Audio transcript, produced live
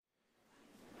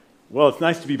Well, it's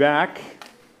nice to be back.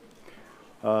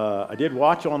 I did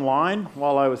watch online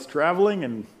while I was traveling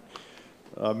and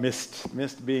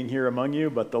missed being here among you,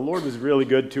 but the Lord was really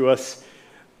good to us.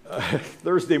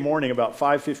 Thursday morning, about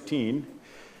 5:15,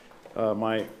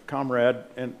 my comrade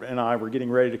and I were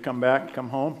getting ready to come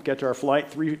home, catch our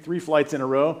flight, three flights in a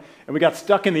row, and we got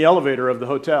stuck in the elevator of the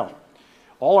hotel.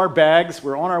 All our bags,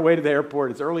 we're on our way to the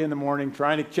airport. It's early in the morning,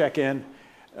 trying to check in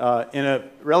a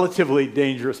relatively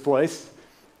dangerous place.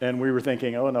 And we were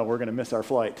thinking, oh no, we're going to miss our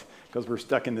flight because we're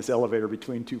stuck in this elevator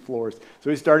between two floors.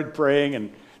 So we started praying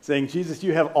and saying, Jesus,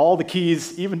 you have all the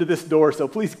keys, even to this door, so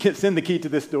please send the key to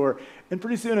this door. And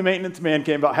pretty soon a maintenance man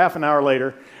came about half an hour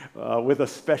later with a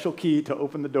special key to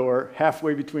open the door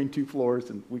halfway between two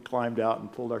floors, and we climbed out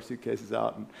and pulled our suitcases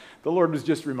out. And the Lord was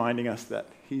just reminding us that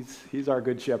He's our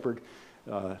good shepherd.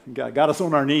 Got us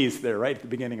on our knees there right at the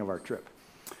beginning of our trip.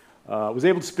 Was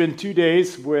able to spend 2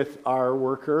 days with our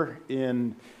worker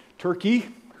in Turkey,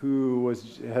 who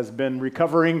has been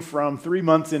recovering from 3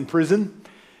 months in prison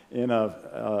in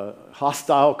a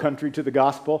hostile country to the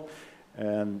gospel.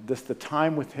 And the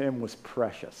time with him was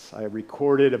precious. I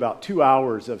recorded about 2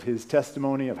 hours of his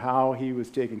testimony of how he was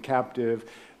taken captive.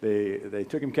 They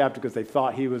took him captive because they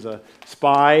thought he was a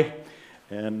spy.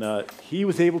 And he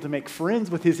was able to make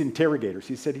friends with his interrogators.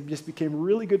 He said he just became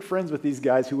really good friends with these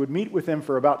guys who would meet with him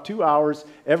for about 2 hours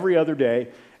every other day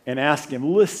and ask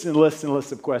him lists and lists and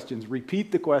lists of questions,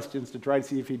 repeat the questions to try to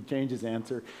see if he'd change his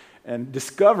answer, and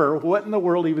discover what in the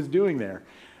world he was doing there.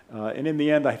 And in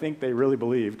the end, I think they really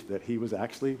believed that he was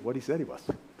actually what he said he was,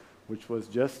 which was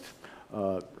just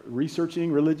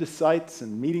researching religious sites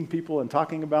and meeting people and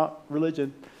talking about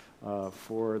religion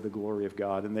for the glory of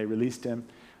God. And they released him.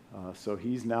 So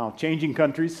he's now changing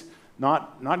countries,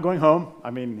 not going home.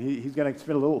 I mean, he's going to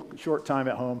spend a little short time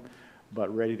at home, but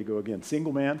ready to go again.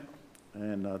 Single man,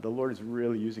 and the Lord is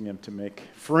really using him to make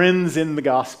friends in the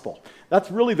gospel. That's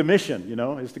really the mission,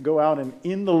 is to go out and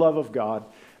in the love of God,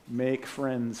 make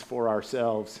friends for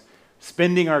ourselves,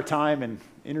 spending our time and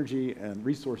energy and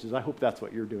resources. I hope that's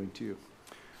what you're doing too.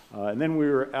 And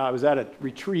then I was at a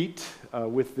retreat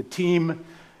with the team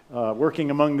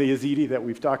working among the Yazidi that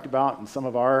we've talked about, and some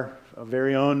of our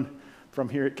very own from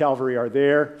here at Calvary are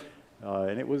there.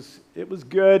 And it was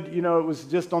good. It was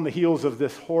just on the heels of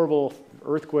this horrible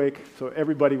earthquake, so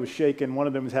everybody was shaken. One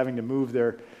of them was having to move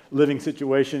their living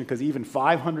situation because even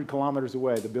 500 kilometers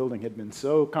away, the building had been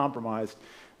so compromised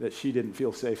that she didn't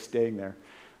feel safe staying there.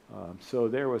 So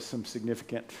there was some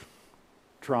significant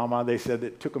trauma. They said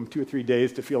it took them 2 or 3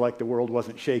 days to feel like the world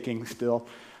wasn't shaking still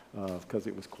because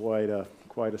it was quite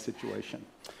a situation.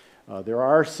 There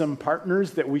are some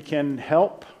partners that we can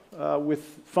help with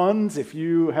funds. If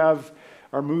you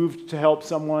are moved to help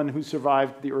someone who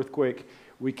survived the earthquake,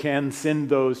 we can send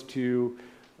those to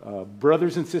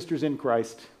brothers and sisters in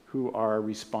Christ who are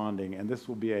responding. And this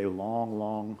will be a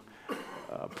long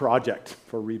project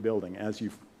for rebuilding, as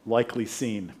you've likely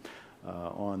seen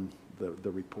on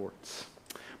the reports.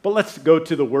 But let's go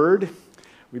to the Word.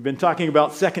 We've been talking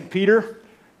about 2 Peter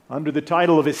under the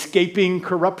title of Escaping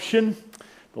Corruption,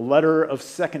 the letter of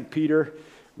 2 Peter,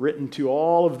 written to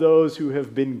all of those who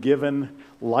have been given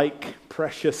like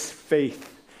precious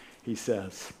faith, he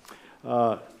says.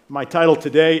 My title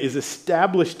today is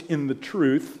Established in the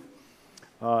Truth,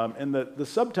 and the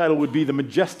subtitle would be The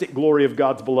Majestic Glory of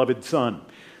God's Beloved Son.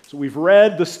 So we've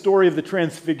read the story of the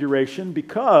Transfiguration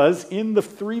because in the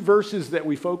 3 verses that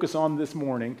we focus on this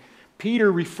morning, Peter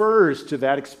refers to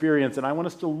that experience, and I want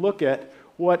us to look at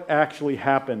what actually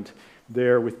happened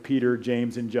there with Peter,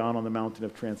 James, and John on the mountain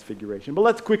of Transfiguration. But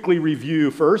let's quickly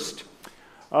review first.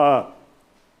 I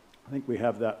think we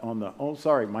have that on the... Oh,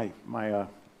 sorry, my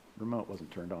remote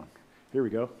wasn't turned on. Here we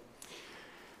go.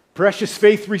 Precious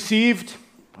faith received.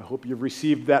 I hope you've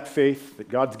received that faith, that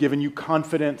God's given you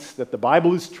confidence that the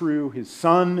Bible is true, His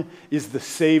Son is the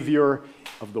Savior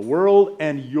of the world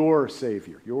and your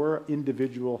Savior, your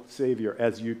individual Savior,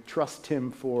 as you trust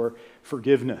Him for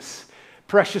forgiveness.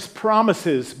 Precious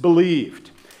promises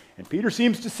believed. And Peter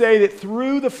seems to say that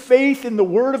through the faith in the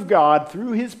Word of God,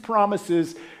 through His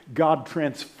promises, God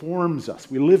transforms us.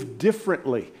 We live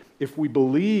differently if we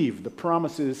believe the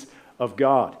promises of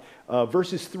God.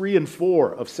 Verses 3 and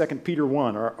 4 of 2 Peter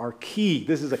 1 are key.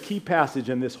 This is a key passage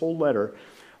in this whole letter.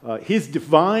 His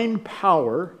divine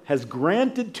power has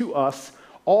granted to us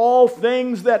all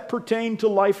things that pertain to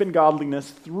life and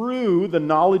godliness through the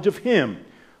knowledge of Him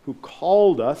who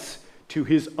called us to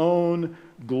His own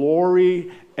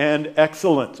glory and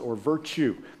excellence, or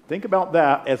virtue. Think about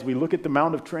that as we look at the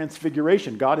Mount of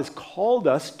Transfiguration. God has called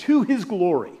us to His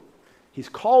glory. He's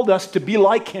called us to be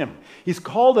like Him. He's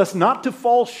called us not to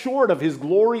fall short of His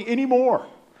glory anymore,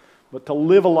 but to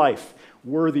live a life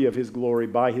worthy of his glory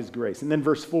by his grace. And then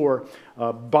verse 4,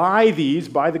 by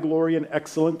the glory and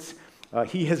excellence,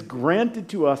 he has granted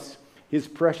to us his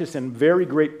precious and very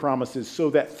great promises, so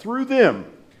that through them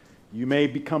you may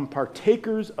become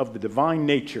partakers of the divine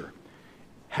nature,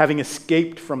 having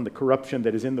escaped from the corruption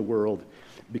that is in the world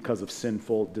because of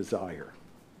sinful desire.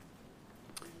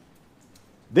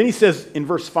 Then he says in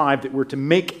verse 5 that we're to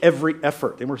make every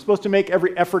effort. And we're supposed to make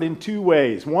every effort in two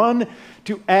ways. One,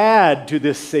 to add to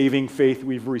this saving faith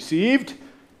we've received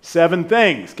 7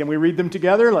 things. Can we read them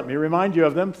together? Let me remind you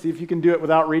of them. See if you can do it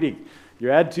without reading. You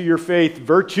add to your faith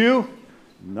virtue,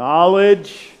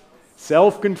 knowledge,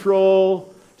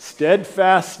 self-control,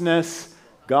 steadfastness,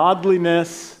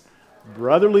 godliness,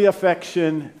 brotherly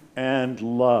affection, and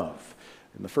love.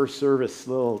 In the first service,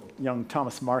 little young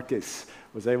Thomas Marcus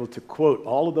was able to quote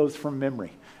all of those from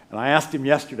memory. And I asked him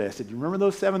yesterday, I said, you remember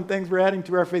those 7 things we're adding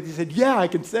to our faith? He said, yeah, I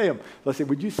can say them. So I said,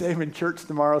 would you say them in church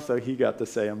tomorrow? So he got to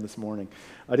say them this morning.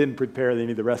 I didn't prepare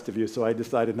any of the rest of you, so I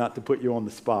decided not to put you on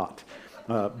the spot.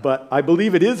 But I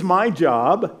believe it is my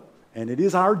job, and it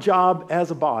is our job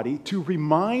as a body, to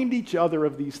remind each other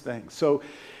of these things. So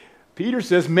Peter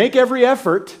says, make every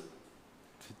effort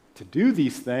to do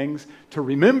these things, to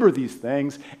remember these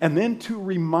things, and then to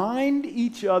remind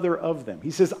each other of them.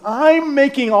 He says, I'm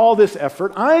making all this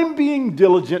effort, I'm being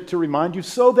diligent to remind you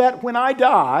so that when I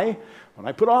die, when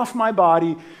I put off my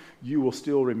body, you will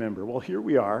still remember. Well, here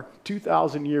we are,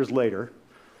 2,000 years later,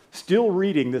 still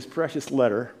reading this precious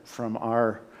letter from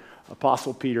our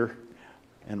Apostle Peter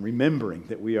and remembering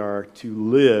that we are to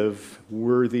live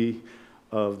worthy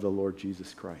of the Lord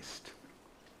Jesus Christ.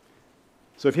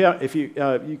 So if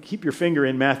you keep your finger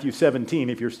in Matthew 17,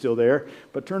 if you're still there,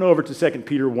 but turn over to 2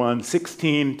 Peter 1,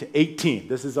 16 to 18.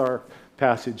 This is our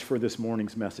passage for this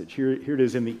morning's message. Here it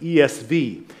is in the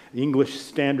ESV, the English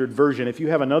Standard Version. If you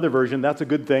have another version, that's a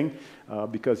good thing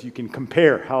because you can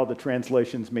compare how the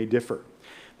translations may differ.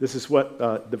 This is what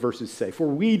the verses say. For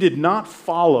we did not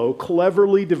follow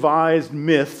cleverly devised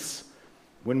myths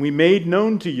when we made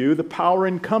known to you the power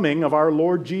and coming of our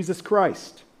Lord Jesus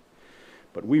Christ.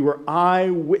 But we were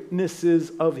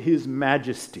eyewitnesses of his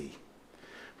majesty.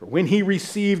 For when he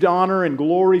received honor and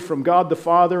glory from God the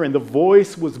Father, and the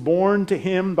voice was borne to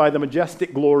him by the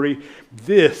majestic glory,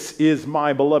 this is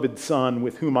my beloved Son,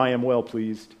 with whom I am well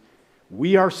pleased.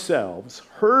 We ourselves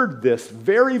heard this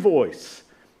very voice,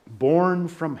 borne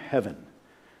from heaven,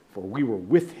 for we were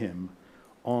with him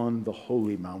on the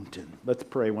holy mountain. Let's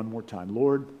pray one more time.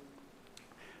 Lord,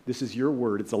 this is your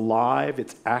word. It's alive,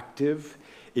 it's active.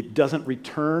 It doesn't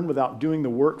return without doing the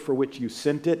work for which you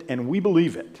sent it, and we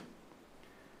believe it.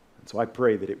 And so I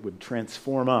pray that it would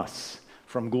transform us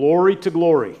from glory to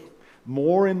glory,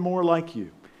 more and more like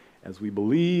you, as we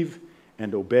believe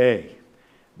and obey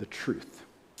the truth.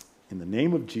 In the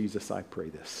name of Jesus, I pray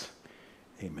this.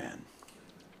 Amen.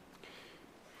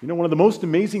 You know, one of the most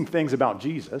amazing things about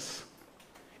Jesus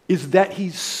is that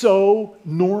he's so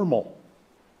normal.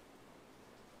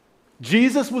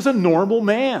 Jesus was a normal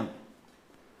man.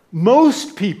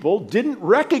 Most people didn't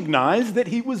recognize that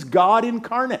he was God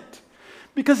incarnate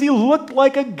because he looked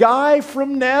like a guy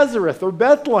from Nazareth or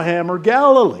Bethlehem or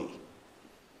Galilee.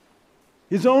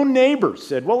 His own neighbors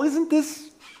said, well, isn't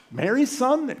this Mary's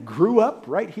son that grew up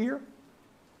right here?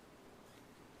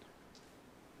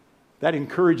 That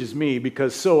encourages me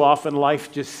because so often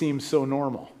life just seems so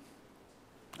normal.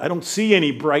 I don't see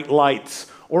any bright lights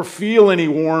or feel any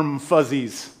warm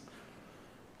fuzzies.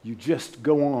 You just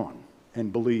go on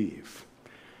and believe.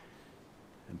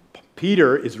 And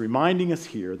Peter is reminding us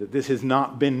here that this has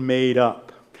not been made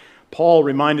up. Paul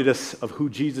reminded us of who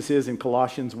Jesus is in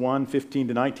Colossians 1, 15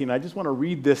 to 19. I just want to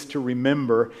read this to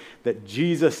remember that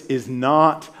Jesus is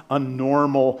not a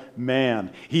normal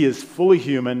man. He is fully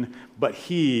human, but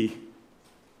he...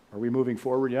 Are we moving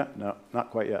forward yet? No,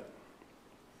 not quite yet.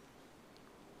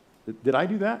 Did I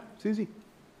do that, Susie?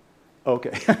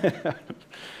 Okay.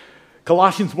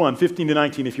 Colossians 1, 15 to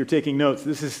 19, if you're taking notes,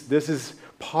 this is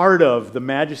part of the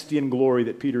majesty and glory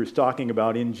that Peter is talking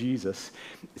about in Jesus.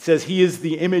 It says, he is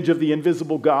the image of the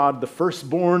invisible God, the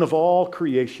firstborn of all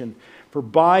creation. For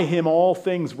by him all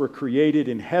things were created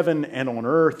in heaven and on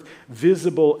earth,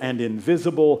 visible and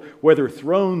invisible, whether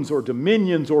thrones or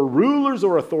dominions or rulers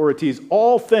or authorities,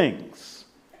 all things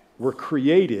were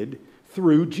created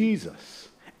through Jesus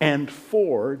and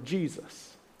for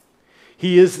Jesus.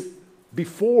 He is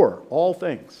before all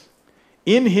things.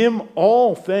 In him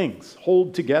all things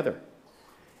hold together.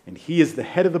 And he is the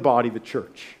head of the body, the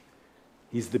church.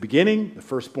 He's the beginning, the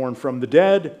firstborn from the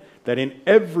dead, that in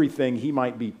everything he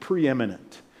might be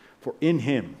preeminent. For in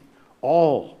him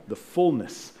all the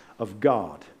fullness of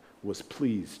God was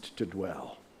pleased to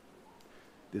dwell.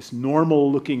 this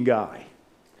normal-looking guy,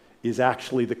 is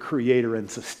actually the creator and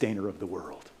sustainer of the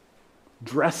world,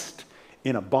 dressed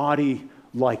in a body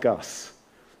like us,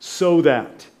 so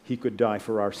that he could die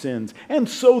for our sins, and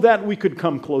so that we could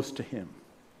come close to him.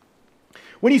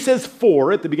 When he says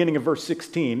 "for" at the beginning of verse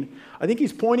 16, I think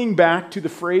he's pointing back to the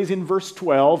phrase in verse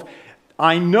 12,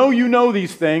 "I know you know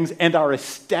these things and are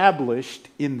established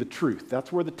in the truth."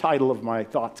 That's where the title of my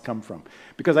thoughts come from.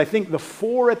 Because I think the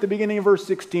 "for" at the beginning of verse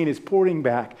 16 is pointing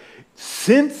back,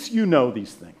 since you know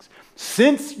these things,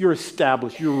 since you're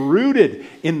established, you're rooted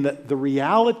in the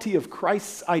reality of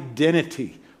Christ's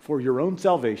identity for your own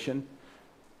salvation,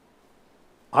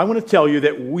 I want to tell you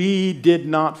that we did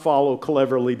not follow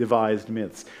cleverly devised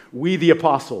myths. We, the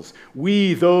apostles,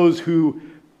 we, those who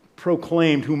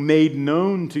proclaimed, who made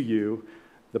known to you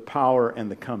the power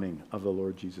and the coming of the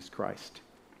Lord Jesus Christ.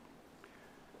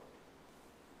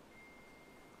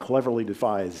 Cleverly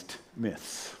devised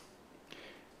myths.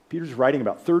 Peter's writing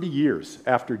about 30 years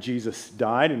after Jesus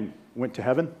died and went to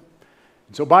heaven.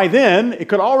 And so by then, it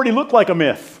could already look like a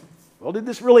myth. Well, did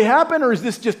this really happen, or is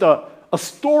this just a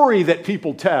story that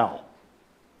people tell?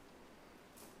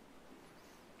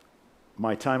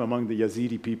 My time among the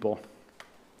Yazidi people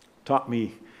taught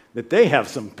me that they have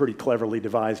some pretty cleverly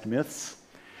devised myths.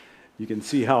 You can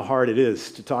see how hard it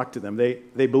is to talk to them.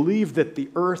 They believe that the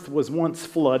earth was once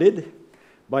flooded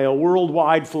by a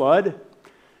worldwide flood,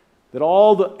 that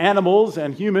all the animals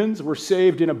and humans were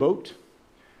saved in a boat,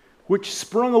 which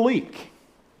sprung a leak.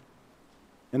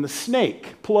 And the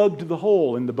snake plugged the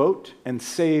hole in the boat and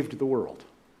saved the world.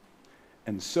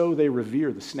 And so they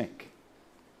revere the snake.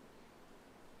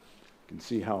 You can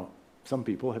see how some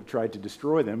people have tried to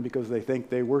destroy them because they think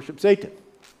they worship Satan.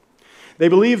 They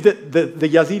believe that the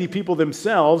Yazidi people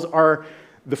themselves are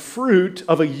the fruit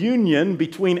of a union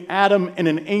between Adam and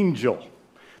an angel,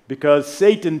 because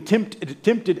Satan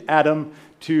tempted Adam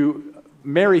to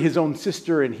marry his own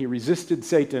sister, and he resisted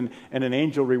Satan, and an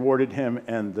angel rewarded him,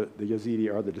 and the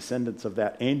Yazidi are the descendants of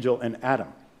that angel and Adam.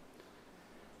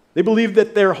 They believe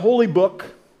that their holy book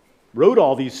wrote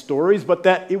all these stories, but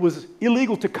that it was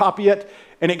illegal to copy it,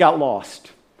 and it got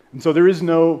lost. And so there is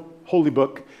no holy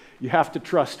book. You have to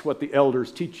trust what the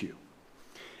elders teach you.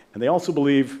 And they also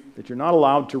believe that you're not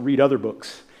allowed to read other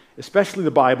books, especially the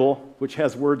Bible, which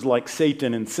has words like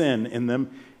Satan and sin in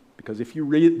them, because if you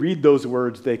read those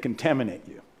words, they contaminate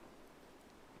you.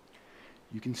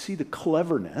 You can see the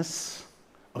cleverness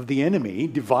of the enemy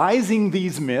devising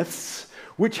these myths,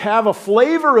 which have a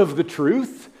flavor of the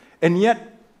truth, and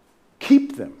yet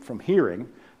keep them from hearing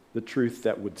the truth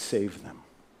that would save them.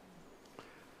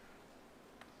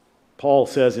 Paul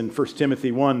says in 1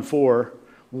 Timothy 1:4,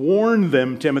 "Warn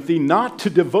them, Timothy, not to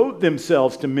devote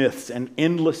themselves to myths and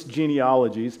endless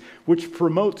genealogies, which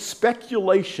promote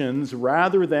speculations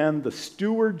rather than the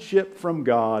stewardship from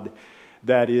God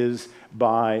that is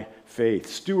by faith."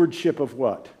 Stewardship of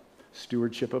what?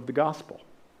 Stewardship of the gospel.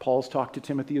 Paul's talk to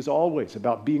Timothy is always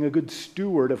about being a good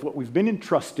steward of what we've been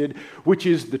entrusted, which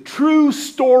is the true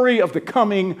story of the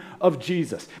coming of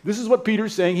Jesus. This is what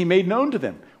Peter's saying he made known to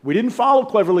them. We didn't follow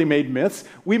cleverly made myths.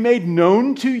 We made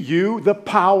known to you the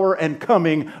power and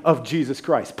coming of Jesus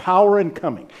Christ. Power and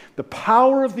coming. The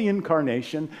power of the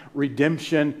incarnation,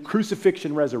 redemption,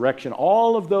 crucifixion, resurrection,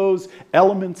 all of those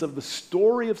elements of the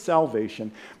story of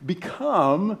salvation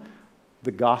become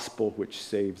the gospel which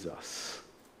saves us.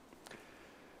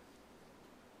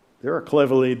 There are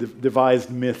cleverly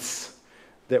devised myths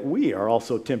that we are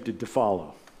also tempted to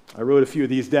follow. I wrote a few of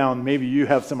these down. Maybe you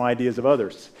have some ideas of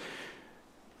others.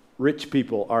 Rich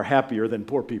people are happier than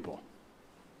poor people.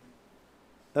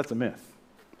 That's a myth.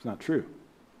 It's not true.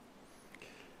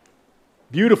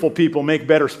 Beautiful people make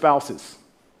better spouses.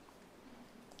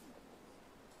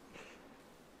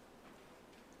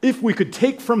 If we could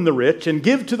take from the rich and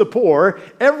give to the poor,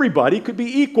 everybody could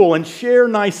be equal and share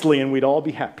nicely, and we'd all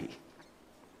be happy.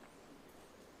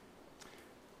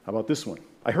 How about this one?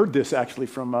 I heard this actually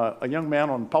from a young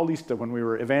man on Paulista when we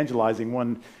were evangelizing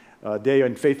one day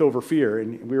in Faith Over Fear,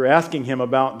 and we were asking him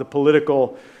about the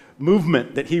political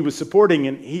movement that he was supporting,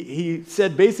 and he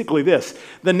said basically this: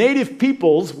 the native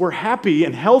peoples were happy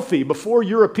and healthy before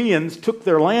Europeans took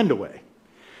their land away.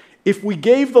 If we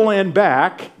gave the land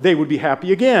back, they would be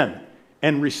happy again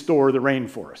and restore the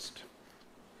rainforest.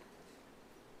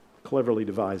 Cleverly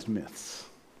devised myths.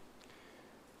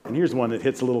 And here's one that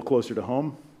hits a little closer to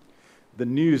home. The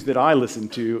news that I listen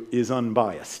to is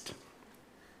unbiased.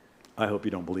 I hope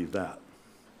you don't believe that.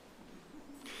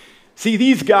 See,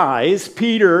 these guys,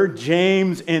 Peter,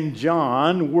 James, and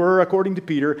John, were, according to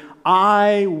Peter,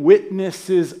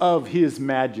 eyewitnesses of his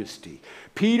majesty.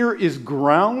 Peter is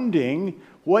grounding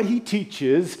what he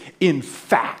teaches in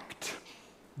fact.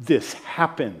 This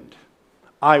happened.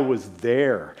 I was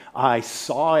there. I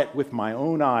saw it with my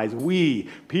own eyes. We,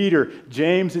 Peter,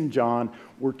 James, and John,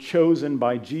 were chosen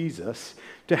by Jesus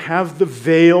to have the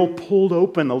veil pulled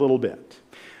open a little bit.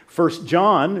 1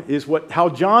 John is how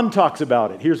John talks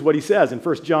about it. Here's what he says in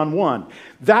 1 John 1.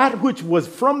 That which was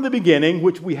from the beginning,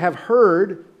 which we have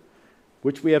heard,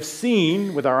 which we have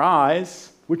seen with our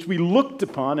eyes, which we looked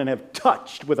upon and have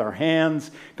touched with our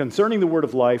hands concerning the word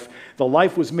of life, the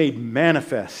life was made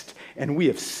manifest, and we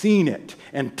have seen it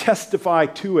and testify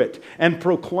to it and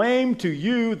proclaim to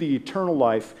you the eternal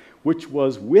life which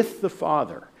was with the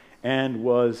Father and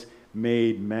was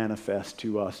made manifest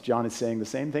to us. John is saying the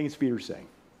same thing as Peter's saying.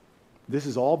 This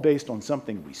is all based on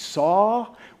something we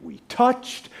saw, we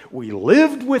touched, we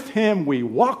lived with him, we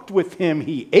walked with him,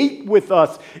 he ate with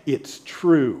us. It's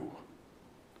true.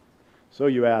 So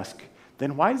you ask,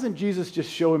 then why doesn't Jesus just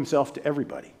show himself to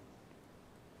everybody?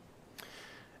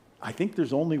 I think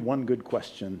there's only one good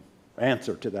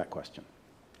answer to that question.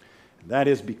 And that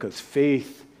is because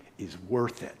faith is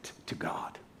worth it to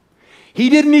God. He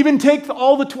didn't even take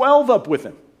all the 12 up with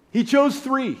him. He chose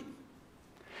 3.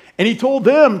 And he told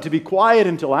them to be quiet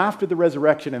until after the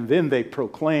resurrection, and then they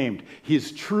proclaimed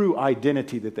his true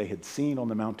identity that they had seen on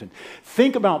the mountain.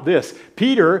 Think about this.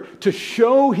 Peter, to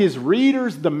show his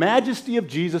readers the majesty of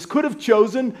Jesus, could have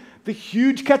chosen the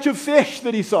huge catch of fish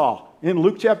that he saw in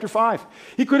Luke chapter 5.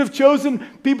 He could have chosen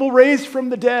people raised from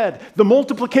the dead, the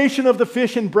multiplication of the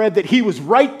fish and bread that he was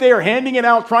right there handing it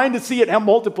out, trying to see it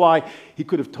multiply. He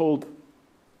could have told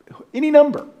any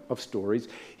number of stories.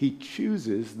 He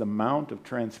chooses the Mount of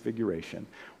Transfiguration,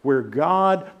 where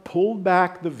God pulled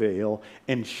back the veil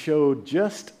and showed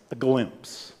just a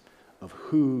glimpse of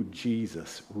who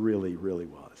Jesus really, really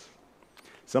was.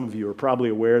 Some of you are probably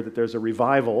aware that there's a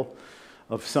revival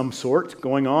of some sort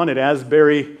going on at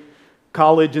Asbury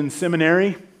College and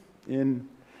Seminary in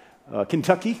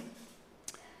Kentucky.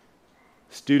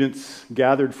 Students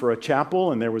gathered for a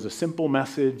chapel, and there was a simple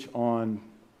message on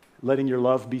letting your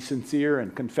love be sincere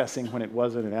and confessing when it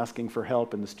wasn't and asking for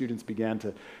help. And the students began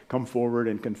to come forward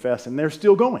and confess, and they're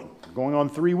still going on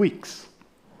 3 weeks.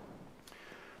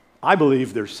 I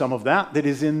believe there's some of that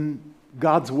is in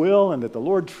God's will, and that the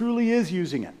Lord truly is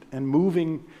using it and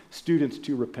moving students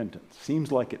to repentance.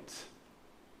 Seems like it's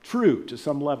true to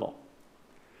some level.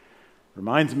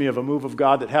 Reminds me of a move of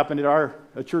God that happened at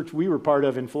a church we were part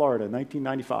of in Florida in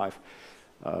 1995.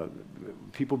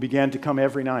 People began to come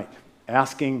every night,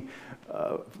 asking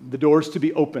the doors to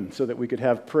be open so that we could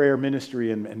have prayer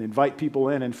ministry and invite people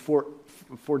in. And for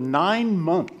 9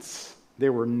 months,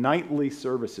 there were nightly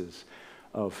services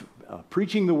of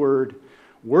preaching the word,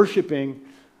 worshiping,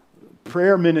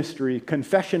 prayer ministry,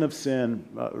 confession of sin,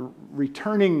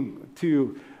 returning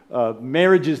to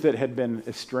marriages that had been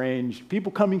estranged, people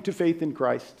coming to faith in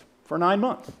Christ for 9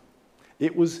 months.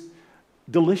 It was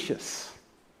delicious.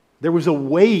 There was a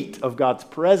weight of God's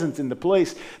presence in the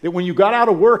place that when you got out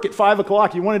of work at 5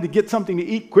 o'clock, you wanted to get something to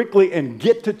eat quickly and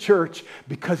get to church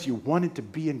because you wanted to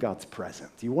be in God's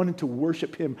presence. You wanted to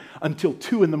worship him until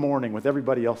 2 in the morning with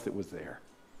everybody else that was there.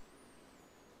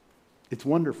 It's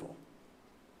wonderful.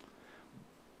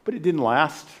 But it didn't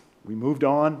last. We moved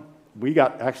on. We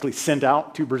got actually sent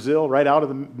out to Brazil right out of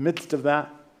the midst of that.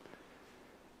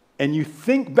 And you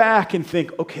think back and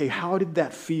think, okay, how did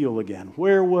that feel again?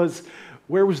 Where was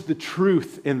the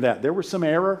truth in that? There was some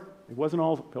error. It wasn't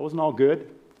all good.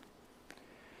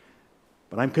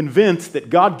 But I'm convinced that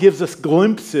God gives us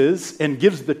glimpses and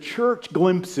gives the church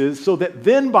glimpses so that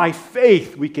then by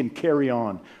faith we can carry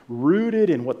on, rooted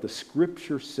in what the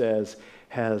Scripture says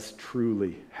has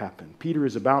truly happened. Peter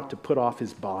is about to put off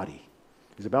his body.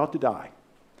 He's about to die.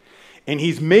 And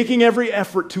he's making every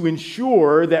effort to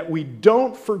ensure that we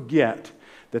don't forget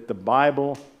that the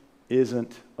Bible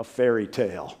isn't a fairy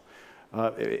tale.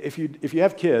 If you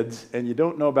have kids and you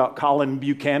don't know about Colin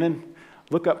Buchanan,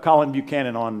 look up Colin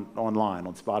Buchanan online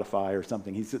on Spotify or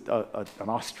something. He's an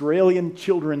Australian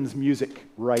children's music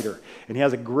writer, and he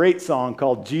has a great song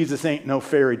called "Jesus Ain't No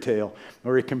Fairy Tale,"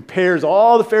 where he compares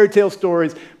all the fairy tale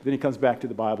stories, but then he comes back to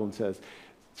the Bible and says,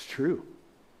 "It's true.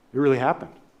 It really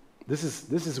happened. This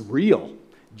is real.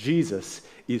 Jesus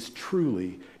is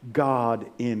truly God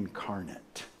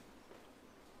incarnate."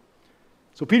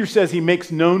 So Peter says he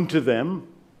makes known to them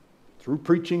through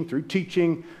preaching, through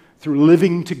teaching, through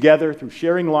living together, through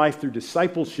sharing life, through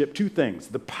discipleship, 2 things: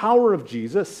 the power of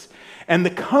Jesus and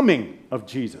the coming of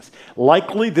Jesus.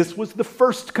 Likely this was the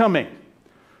first coming.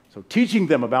 So teaching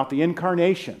them about the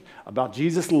incarnation, about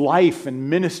Jesus' life and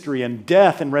ministry and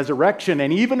death and resurrection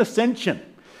and even ascension.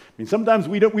 I mean, sometimes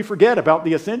we forget about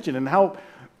the ascension and how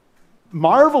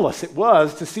marvelous it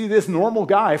was to see this normal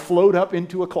guy float up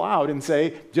into a cloud and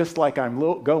say, just like I'm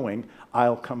going,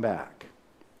 I'll come back.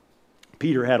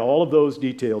 Peter had all of those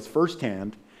details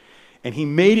firsthand, and he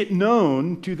made it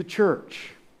known to the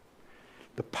church.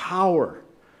 The power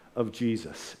of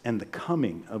Jesus and the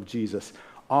coming of Jesus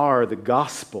are the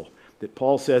gospel that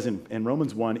Paul says in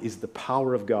Romans 1 is the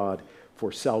power of God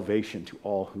for salvation to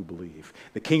all who believe.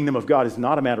 The kingdom of God is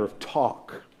not a matter of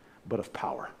talk, but of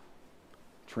power.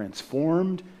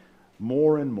 Transformed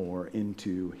more and more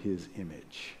into his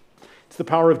image. It's the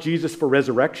power of Jesus for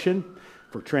resurrection,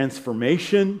 for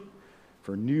transformation,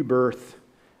 for new birth,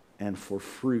 and for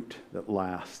fruit that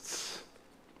lasts.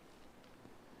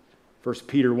 1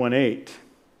 Peter 1:8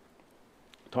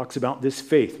 talks about this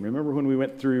faith. Remember when we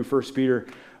went through 1 Peter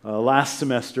last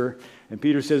semester, and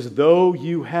Peter says, though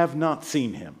you have not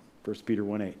seen him, 1 Peter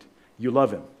 1:8, you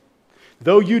love him.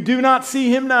 Though you do not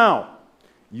see him now,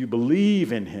 you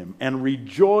believe in him and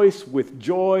rejoice with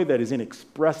joy that is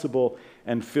inexpressible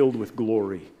and filled with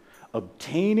glory,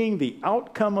 obtaining the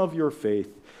outcome of your faith,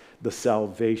 the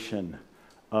salvation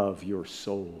of your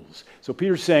souls. So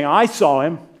Peter's saying, I saw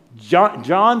him,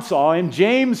 John saw him,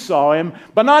 James saw him,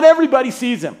 but not everybody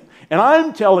sees him. And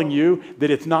I'm telling you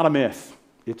that it's not a myth.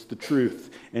 It's the truth.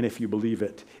 And if you believe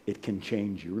it, it can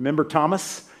change you. Remember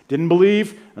Thomas didn't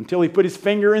believe until he put his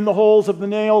finger in the holes of the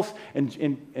nails,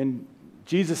 and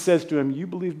Jesus says to him, you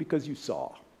believe because you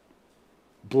saw.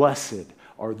 Blessed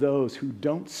are those who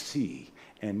don't see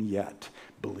and yet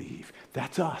believe.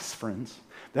 That's us, friends.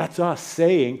 That's us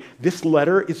saying this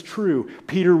letter is true.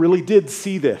 Peter really did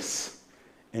see this.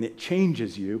 And it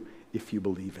changes you if you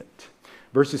believe it.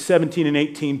 Verses 17 and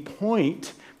 18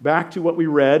 point back to what we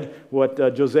read, what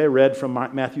Jose read from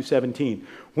Matthew 17.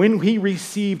 When he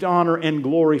received honor and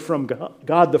glory from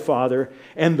God the Father,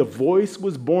 and the voice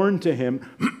was borne to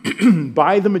him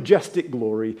by the majestic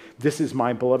glory, this is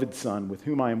my beloved Son, with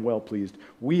whom I am well pleased.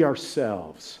 We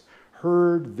ourselves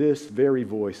heard this very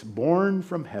voice, borne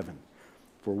from heaven,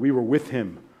 for we were with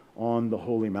him on the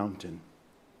holy mountain.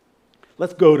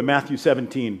 Let's go to Matthew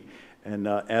 17, and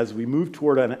as we move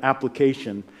toward an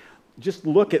application, just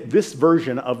look at this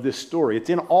version of this story. It's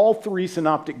in all three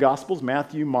synoptic gospels,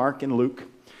 Matthew, Mark, and Luke.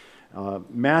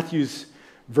 Matthew's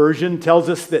version tells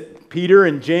us that Peter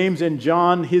and James and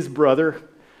John, his brother,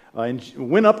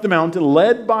 went up the mountain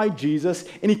led by Jesus,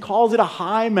 and he calls it a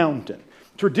high mountain.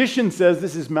 Tradition says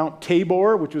this is Mount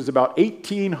Tabor, which was about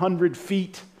 1,800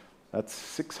 feet. That's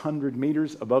 600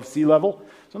 meters above sea level,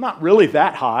 so not really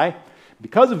that high.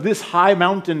 Because of this high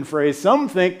mountain phrase, some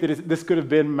think that this could have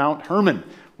been Mount Hermon,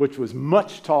 which was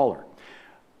much taller.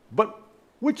 But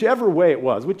whichever way it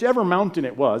was, whichever mountain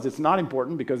it was, it's not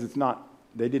important because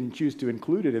they didn't choose to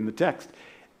include it in the text.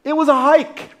 It was a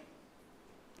hike.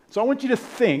 So I want you to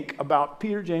think about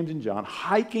Peter, James, and John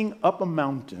hiking up a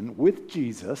mountain with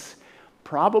Jesus,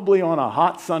 probably on a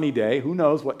hot sunny day. Who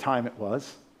knows what time it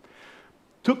was.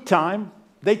 Took time.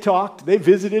 They talked. They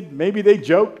visited. Maybe they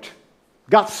joked.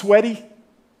 Got sweaty.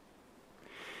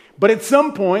 But at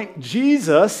some point,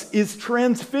 Jesus is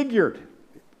transfigured.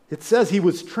 It says he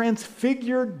was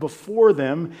transfigured before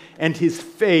them, and his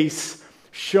face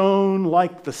shone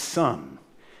like the sun,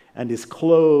 and his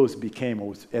clothes became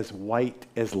as white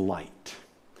as light.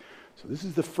 So this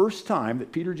is the first time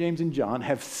that Peter, James, and John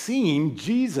have seen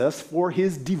Jesus for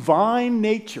his divine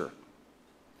nature.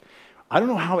 I don't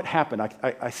know how it happened.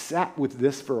 I sat with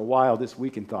this for a while this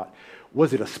week and thought,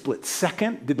 was it a split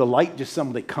second? Did the light just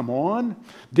suddenly come on?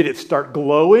 Did it start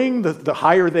glowing the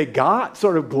higher they got,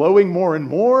 sort of glowing more and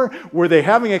more? Were they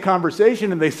having a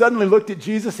conversation and they suddenly looked at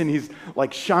Jesus and he's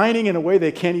like shining in a way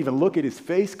they can't even look at his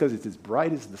face because it's as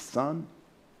bright as the sun?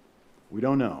 We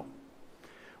don't know.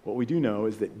 What we do know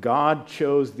is that God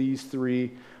chose these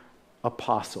three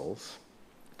apostles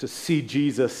to see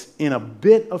Jesus in a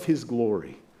bit of his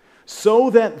glory so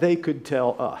that they could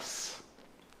tell us.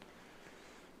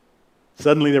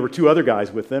 Suddenly there were two other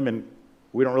guys with them, and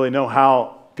we don't really know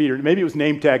how Peter, maybe it was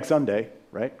name tag Sunday,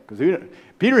 right? Because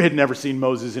Peter had never seen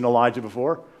Moses and Elijah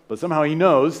before, but somehow he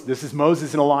knows this is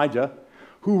Moses and Elijah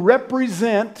who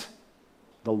represent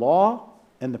the law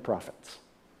and the prophets.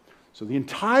 So the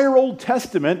entire Old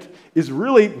Testament is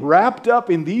really wrapped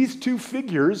up in these two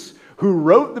figures who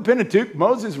wrote the Pentateuch.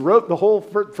 Moses wrote the whole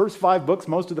first 5 books,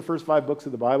 most of the first 5 books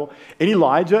of the Bible, and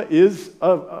Elijah is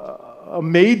a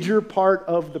major part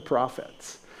of the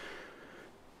prophets.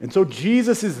 And so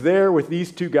Jesus is there with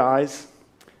these two guys.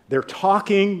 They're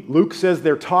talking, Luke says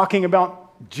they're talking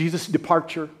about Jesus'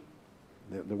 departure.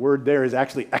 The word there is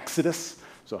actually Exodus.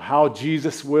 So how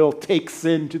Jesus will take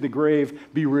sin to the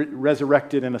grave, be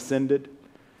resurrected and ascended.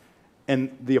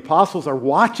 And the apostles are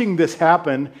watching this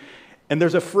happen, And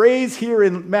there's a phrase here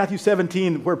in Matthew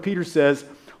 17 where Peter says,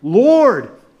 Lord,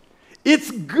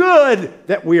 it's good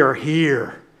that we are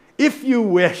here. If you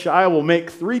wish, I will make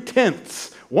 3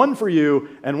 tents, one for you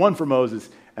and one for Moses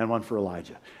and one for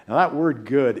Elijah. Now that word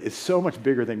good is so much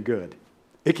bigger than good.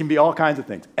 It can be all kinds of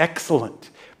things.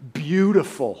 Excellent,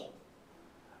 beautiful,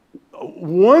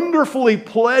 wonderfully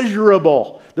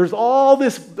pleasurable. There's all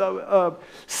this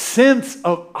sense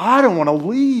of, I don't want to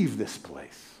leave this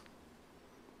place.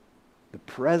 The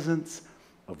presence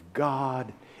of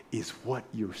God is what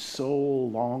your soul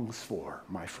longs for,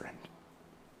 my friend.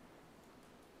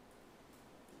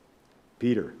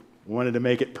 Peter wanted to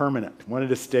make it permanent, wanted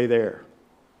to stay there.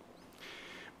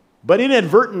 But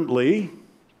inadvertently,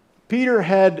 Peter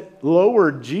had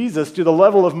lowered Jesus to the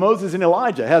level of Moses and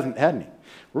Elijah, hadn't he?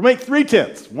 We'll make 3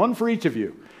 tents, one for each of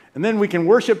you. And then we can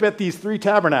worship at these 3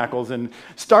 tabernacles and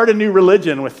start a new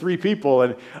religion with 3 people.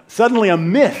 And suddenly a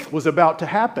myth was about to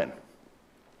happen.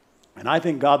 And I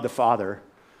think God the Father,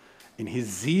 in his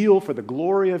zeal for the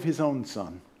glory of his own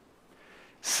Son,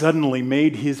 suddenly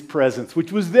made his presence,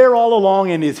 which was there all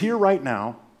along and is here right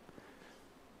now,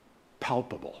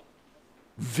 palpable,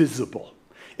 visible.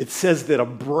 It says that a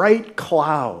bright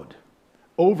cloud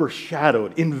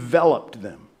overshadowed, enveloped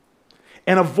them.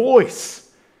 And a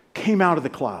voice came out of the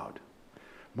cloud.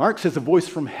 Mark says a voice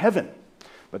from heaven.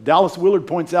 But Dallas Willard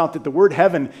points out that the word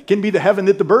heaven can be the heaven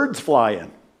that the birds fly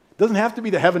in. It doesn't have to be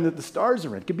the heaven that the stars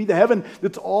are in. It can be the heaven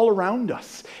that's all around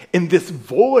us. And this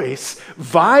voice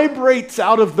vibrates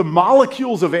out of the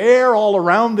molecules of air all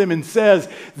around them and says,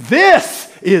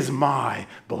 "This is my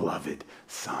beloved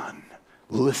Son.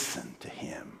 Listen to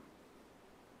him."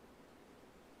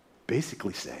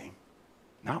 Basically saying,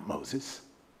 not Moses,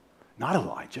 not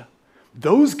Elijah.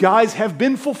 Those guys have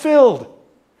been fulfilled.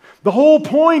 The whole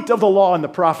point of the law and the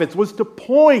prophets was to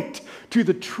point to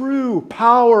the true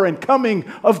power and coming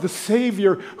of the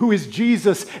Savior who is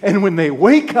Jesus. And when they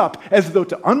wake up, as though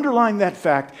to underline that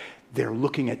fact, they're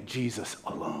looking at Jesus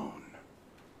alone.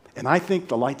 And I think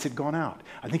the lights had gone out.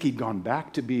 I think he'd gone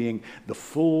back to being the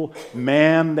full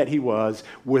man that he was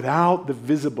without the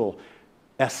visible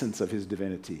essence of his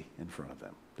divinity in front of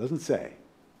them. Doesn't say.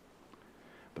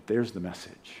 But there's the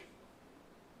message.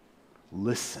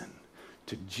 Listen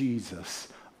to Jesus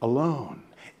alone.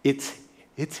 It's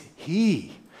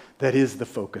he that is the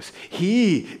focus.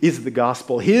 He is the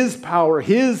gospel. His power,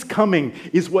 his coming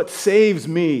is what saves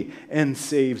me and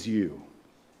saves you.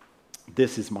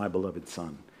 This is my beloved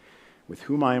Son, with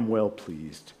whom I am well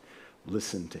pleased.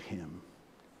 Listen to him.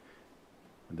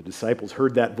 When the disciples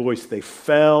heard that voice, they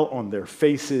fell on their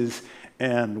faces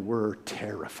and were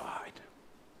terrified.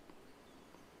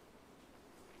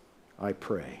 I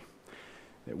pray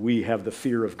that we have the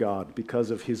fear of God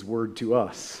because of his word to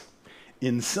us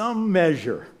in some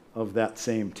measure of that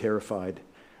same terrified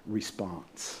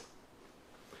response.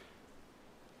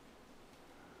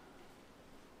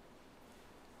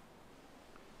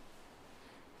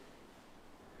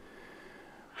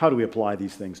 How do we apply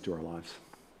these things to our lives?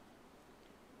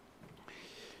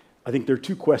 I think there are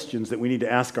 2 questions that we need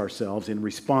to ask ourselves in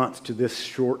response to this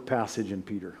short passage in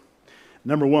Peter.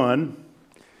 Number 1,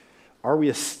 are we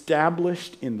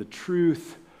established in the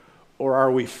truth, or are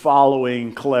we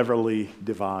following cleverly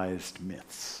devised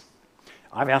myths?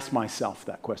 I've asked myself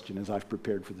that question as I've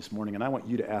prepared for this morning, and I want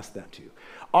you to ask that too.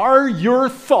 Are your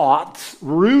thoughts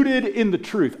rooted in the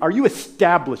truth? Are you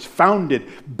established, founded,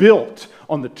 built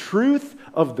on the truth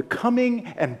of the coming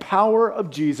and power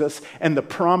of Jesus and the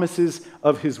promises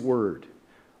of his word?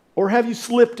 Or have you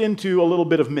slipped into a little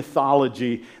bit of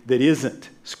mythology that isn't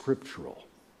scriptural?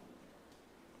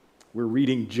 We're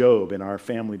reading Job in our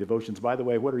family devotions. By the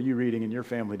way, what are you reading in your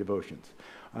family devotions?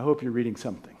 I hope you're reading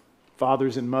something.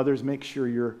 Fathers and mothers, make sure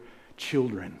your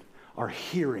children are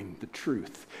hearing the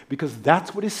truth, because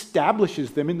that's what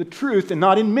establishes them in the truth and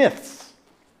not in myths.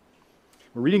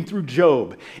 We're reading through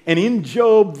Job, and in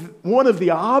Job, one of the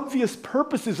obvious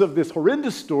purposes of this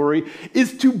horrendous story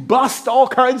is to bust all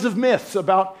kinds of myths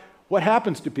about what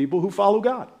happens to people who follow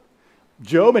God.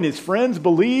 Job and his friends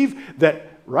believe that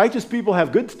righteous people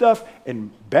have good stuff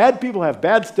and bad people have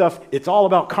bad stuff. It's all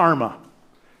about karma.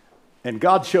 And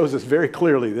God shows us very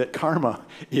clearly that karma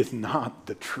is not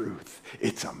the truth.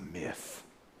 It's a myth.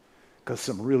 Because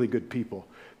some really good people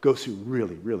go through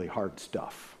really, really hard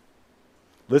stuff.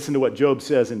 Listen to what Job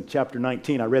says in chapter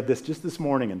 19. I read this just this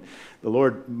morning, and the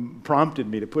Lord prompted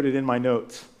me to put it in my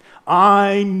notes.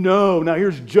 I know. Now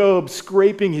here's Job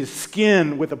scraping his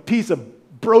skin with a piece of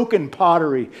broken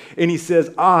pottery. And he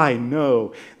says, I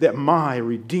know that my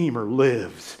Redeemer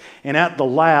lives, and at the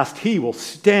last he will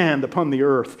stand upon the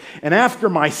earth. And after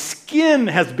my skin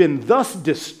has been thus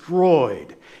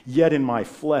destroyed, Yet in my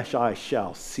flesh I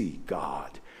shall see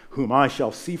God, whom I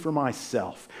shall see for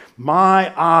myself.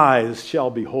 My eyes shall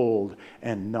behold,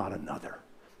 and not another.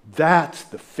 That's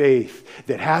the faith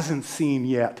that hasn't seen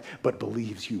yet, but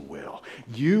believes you will.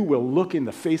 You will look in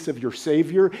the face of your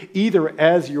Savior, either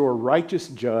as your righteous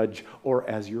judge or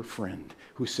as your friend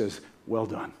who says, well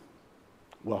done,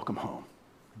 welcome home,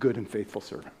 good and faithful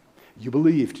servant. You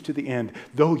believed to the end,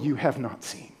 though you have not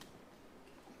seen.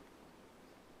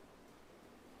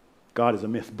 God is a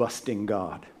myth-busting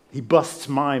God. He busts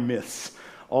my myths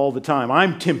all the time.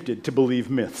 I'm tempted to believe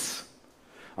myths.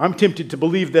 I'm tempted to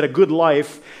believe that a good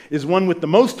life is one with the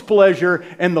most pleasure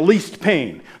and the least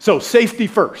pain. So safety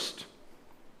first.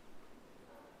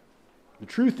 The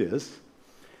truth is,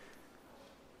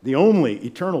 the only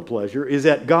eternal pleasure is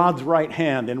at God's right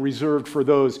hand and reserved for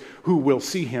those who will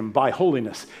see him by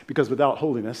holiness, because without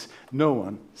holiness, no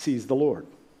one sees the Lord.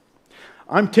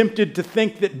 I'm tempted to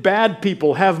think that bad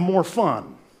people have more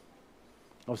fun.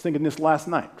 I was thinking this last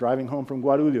night, driving home from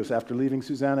Guarulhos after leaving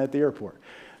Susanna at the airport.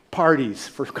 Parties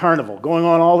for Carnival going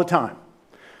on all the time.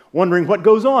 Wondering what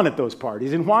goes on at those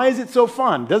parties and why is it so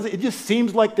fun? It just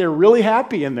seems like they're really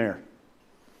happy in there.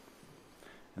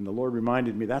 And the Lord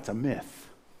reminded me that's a myth.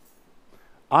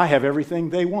 I have everything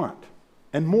they want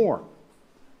and more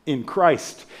in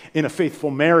Christ, in a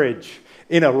faithful marriage,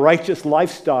 in a righteous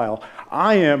lifestyle.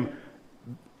 I am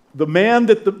the man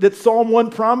that Psalm 1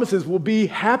 promises will be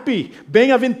happy.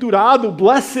 Bem-aventurado,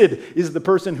 blessed is the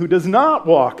person who does not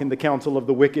walk in the counsel of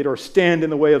the wicked or stand in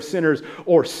the way of sinners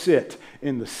or sit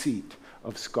in the seat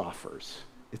of scoffers.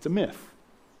 It's a myth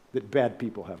that bad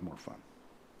people have more fun.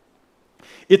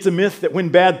 It's a myth that when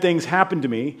bad things happen to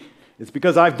me, it's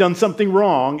because I've done something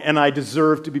wrong and I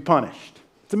deserve to be punished.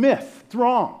 It's a myth. It's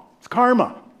wrong. It's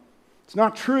karma. It's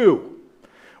not true.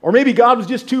 Or maybe God was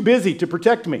just too busy to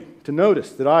protect me, to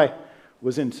notice that I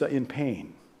was in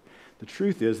pain. The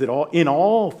truth is that in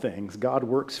all things, God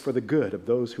works for the good of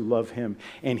those who love him,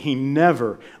 and he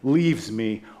never leaves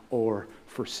me or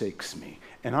forsakes me.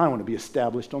 And I want to be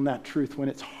established on that truth when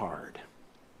it's hard.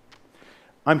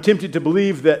 I'm tempted to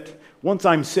believe that once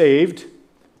I'm saved,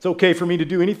 it's okay for me to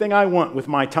do anything I want with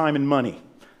my time and money,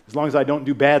 as long as I don't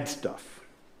do bad stuff.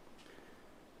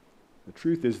 The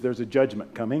truth is there's a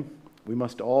judgment coming. We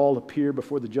must all appear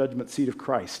before the judgment seat of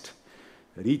Christ,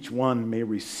 that each one may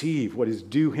receive what is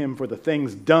due him for the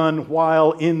things done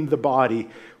while in the body,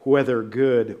 whether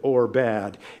good or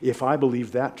bad. If I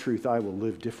believe that truth, I will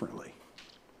live differently.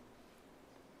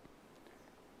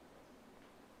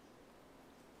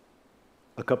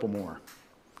 A couple more.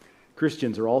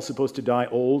 Christians are all supposed to die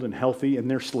old and healthy in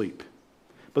their sleep.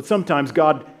 But sometimes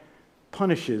God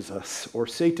punishes us, or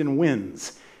Satan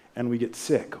wins, and we get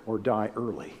sick or die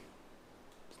early.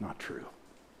 Not true.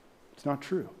 It's not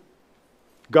true.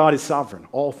 God is sovereign.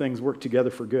 All things work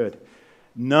together for good.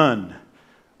 None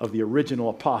of the original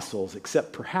apostles,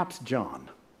 except perhaps John,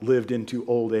 lived into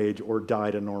old age or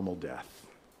died a normal death.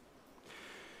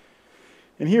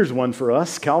 And here's one for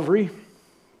us, Calvary.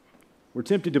 We're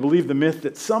tempted to believe the myth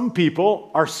that some people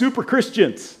are super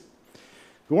Christians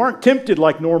who aren't tempted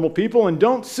like normal people and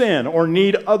don't sin or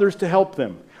need others to help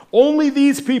them. Only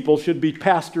these people should be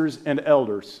pastors and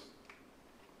elders.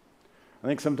 I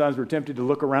think sometimes we're tempted to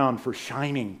look around for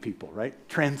shining people, right?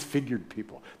 Transfigured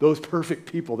people. Those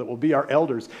perfect people that will be our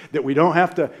elders, that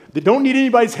don't need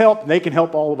anybody's help, and they can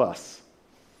help all of us.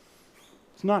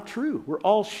 It's not true. We're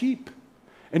all sheep.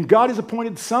 And God has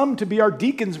appointed some to be our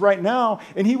deacons right now,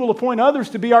 and he will appoint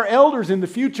others to be our elders in the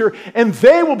future, and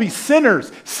they will be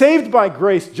sinners, saved by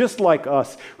grace just like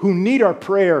us, who need our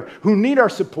prayer, who need our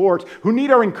support, who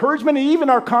need our encouragement, and even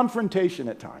our confrontation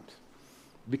at times.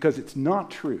 Because it's not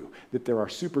true that there are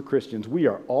super Christians. We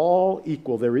are all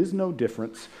equal. There is no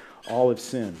difference. All have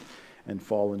sinned and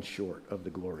fallen short of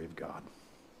the glory of God.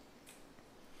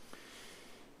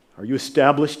 Are you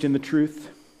established in the truth?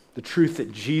 The truth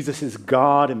that Jesus is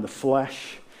God in the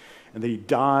flesh, and that he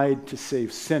died to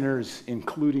save sinners,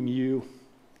 including you,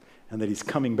 and that he's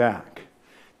coming back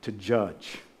to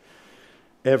judge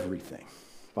everything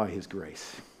by his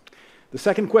grace. The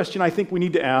second question I think we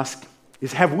need to ask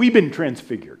is, have we been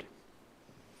transfigured?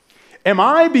 Am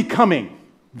I becoming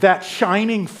that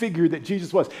shining figure that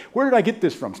Jesus was? Where did I get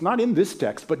this from? It's not in this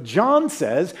text, but John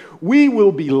says, we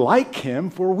will be like him,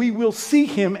 for we will see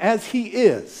him as he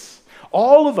is.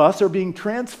 All of us are being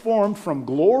transformed from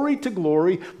glory to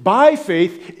glory by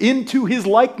faith into his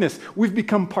likeness. We've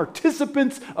become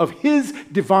participants of his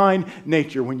divine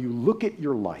nature. When you look at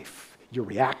your life, your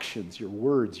reactions, your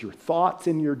words, your thoughts,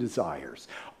 and your desires,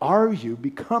 are you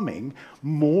becoming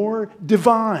more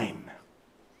divine?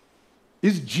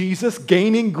 Is Jesus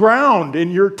gaining ground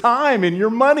in your time, in your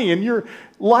money, in your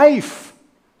life?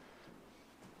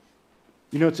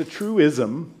 You know, it's a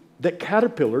truism that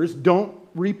caterpillars don't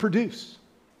reproduce.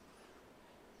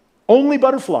 Only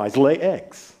butterflies lay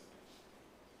eggs.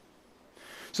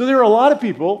 So there are a lot of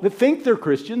people that think they're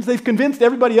Christians. They've convinced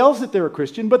everybody else that they're a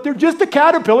Christian, but they're just a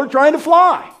caterpillar trying to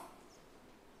fly.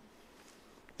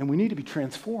 And we need to be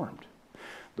transformed.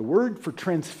 The word for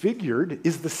transfigured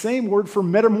is the same word for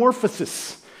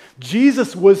metamorphosis.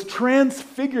 Jesus was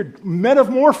transfigured,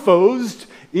 metamorphosed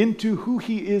into who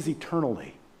he is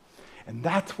eternally. And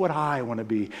that's what I want to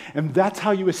be. And that's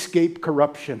how you escape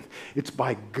corruption. It's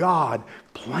by God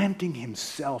planting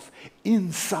himself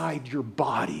inside your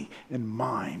body and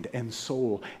mind and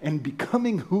soul and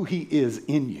becoming who he is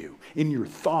in you, in your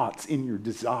thoughts, in your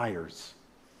desires.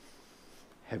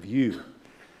 Have you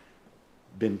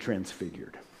been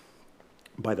transfigured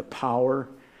by the power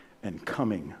and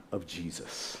coming of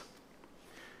Jesus?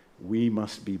 We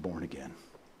must be born again.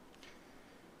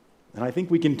 And I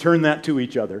think we can turn that to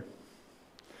each other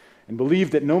and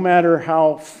believe that no matter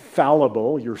how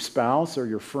fallible your spouse or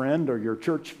your friend or your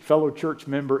fellow church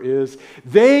member is,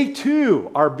 they too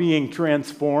are being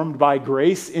transformed by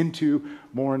grace into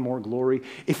more and more glory.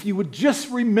 If you would just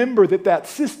remember that that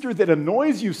sister that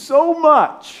annoys you so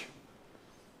much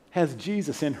has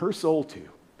Jesus in her soul too,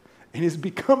 and is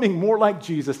becoming more like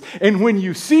Jesus. And when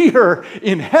you see her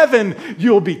in heaven,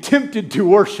 you'll be tempted to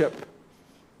worship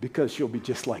because she'll be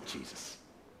just like Jesus.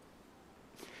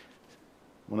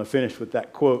 I want to finish with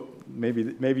that quote.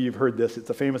 Maybe you've heard this. It's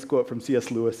a famous quote from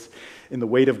C.S. Lewis in The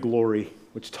Weight of Glory,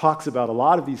 which talks about a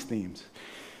lot of these themes.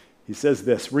 He says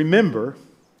this: remember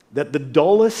that the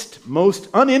dullest, most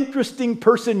uninteresting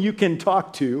person you can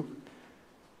talk to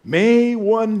may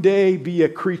one day be a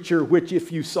creature which, if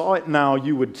you saw it now,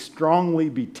 you would strongly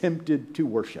be tempted to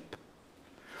worship.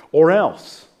 Or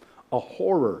else a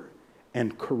horror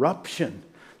and corruption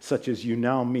such as you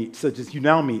now meet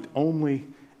only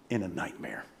in a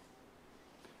nightmare.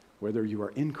 Whether you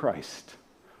are in Christ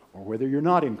or whether you're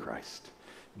not in Christ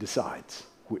decides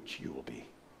which you will be.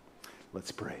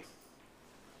 Let's pray.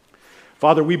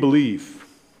 Father, we believe.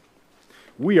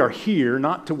 We are here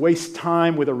not to waste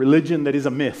time with a religion that is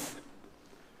a myth,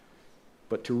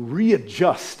 but to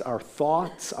readjust our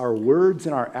thoughts, our words,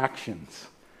 and our actions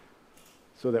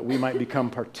so that we might become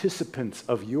participants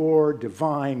of your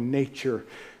divine nature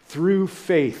through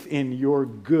faith in your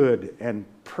good and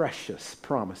precious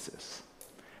promises.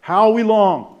 How we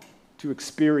long to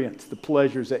experience the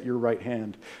pleasures at your right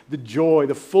hand, the joy,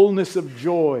 the fullness of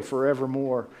joy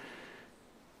forevermore.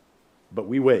 But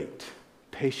we wait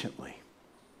patiently,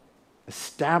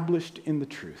 established in the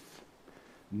truth,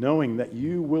 knowing that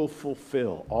you will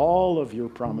fulfill all of your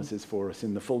promises for us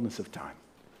in the fullness of time.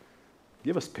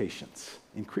 Give us patience,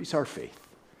 increase our faith,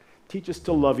 teach us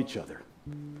to love each other,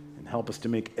 and help us to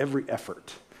make every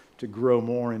effort to grow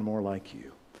more and more like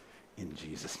you. In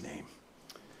Jesus' name,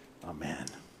 amen.